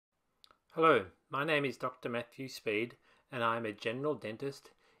Hello, my name is Dr. Matthew Speed and I am a general dentist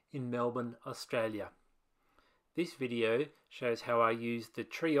in Melbourne, Australia. This video shows how I use the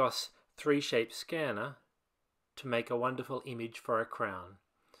Trios 3-shape scanner to make a wonderful image for a crown.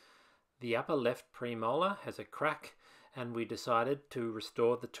 The upper left premolar has a crack and we decided to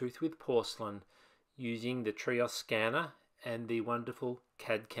restore the tooth with porcelain using the Trios scanner and the wonderful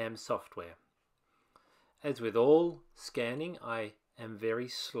CAD/CAM software. As with all scanning, I am very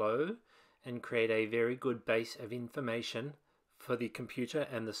slow and create a very good base of information for the computer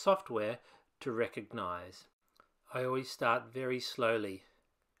and the software to recognize. I always start very slowly,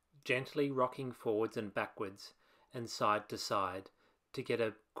 gently rocking forwards and backwards and side to side to get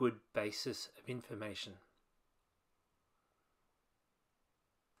a good basis of information.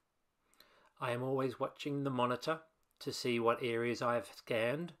 I am always watching the monitor to see what areas I have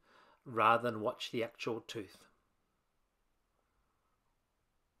scanned rather than watch the actual tooth.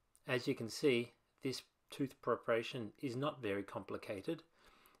 As you can see, this tooth preparation is not very complicated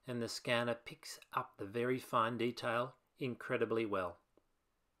and the scanner picks up the very fine detail incredibly well.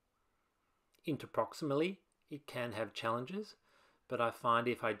 Interproximally, it can have challenges, but I find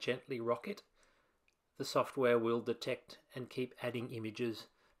if I gently rock it, the software will detect and keep adding images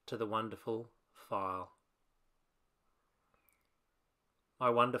to the wonderful file. My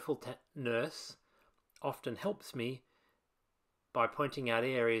wonderful nurse often helps me by pointing out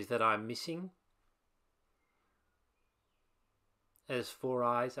areas that I'm missing, as 4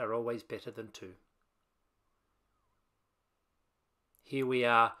 eyes are always better than 2. Here we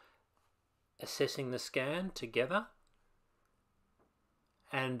are assessing the scan together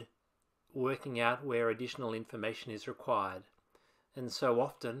and working out where additional information is required, and so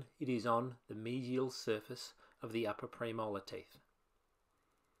often it is on the mesial surface of the upper premolar teeth.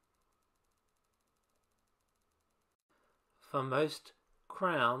 For most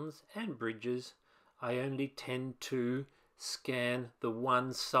crowns and bridges, I only tend to scan the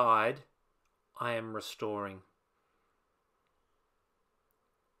one side I am restoring.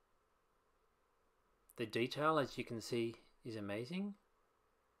 The detail, as you can see, is amazing.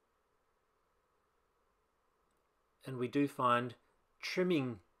 And we do find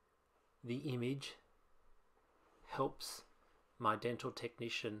trimming the image helps my dental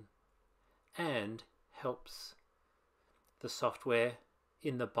technician and helps the software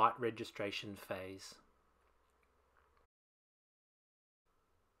in the bite registration phase.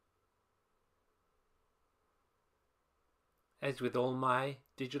 As with all my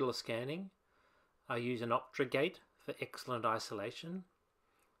digital scanning, I use an Optragate for excellent isolation,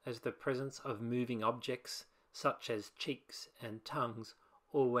 as the presence of moving objects such as cheeks and tongues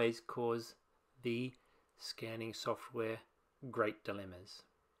always cause the scanning software great dilemmas.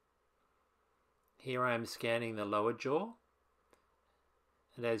 Here I am scanning the lower jaw,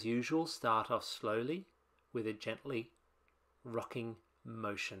 and as usual start off slowly with a gently rocking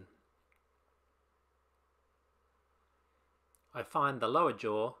motion. I find the lower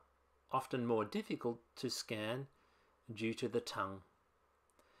jaw often more difficult to scan due to the tongue,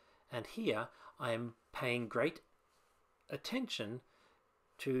 and here I am paying great attention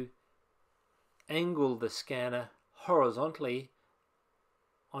to angle the scanner horizontally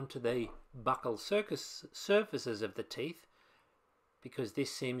onto the buccal surfaces of the teeth, because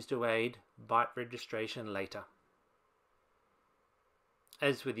this seems to aid bite registration later.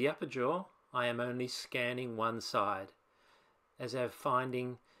 As with the upper jaw, I am only scanning one side, as I'm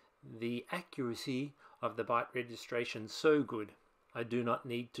finding the accuracy of the bite registration so good, I do not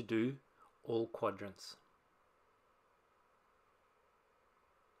need to do all quadrants.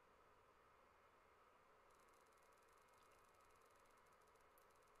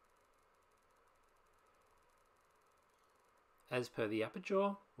 As per the upper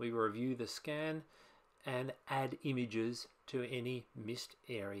jaw, we review the scan and add images to any missed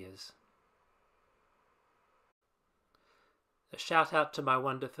areas. A shout out to my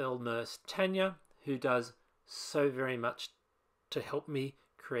wonderful nurse Tanya, who does so very much to help me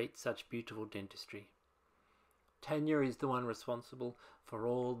create such beautiful dentistry. Tanya is the one responsible for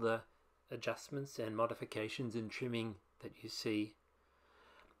all the adjustments and modifications and trimming that you see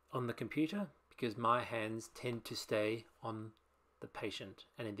on the computer, because my hands tend to stay on the patient,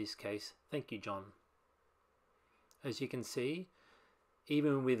 and in this case, thank you, John. As you can see,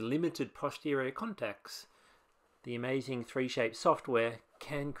 even with limited posterior contacts, the amazing 3-shape software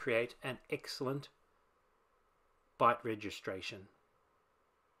can create an excellent bite registration.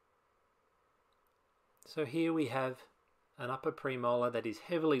 So here we have an upper premolar that is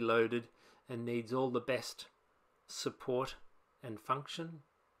heavily loaded and needs all the best support and function.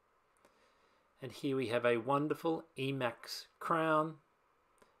 And here we have a wonderful Emax crown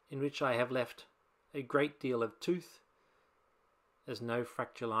in which I have left a great deal of tooth as no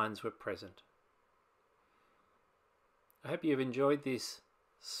fracture lines were present. I hope you've enjoyed this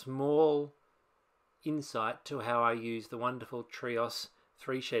small insight to how I use the wonderful Trios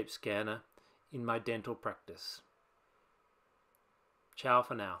 3-shape scanner in my dental practice. Ciao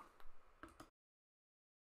for now.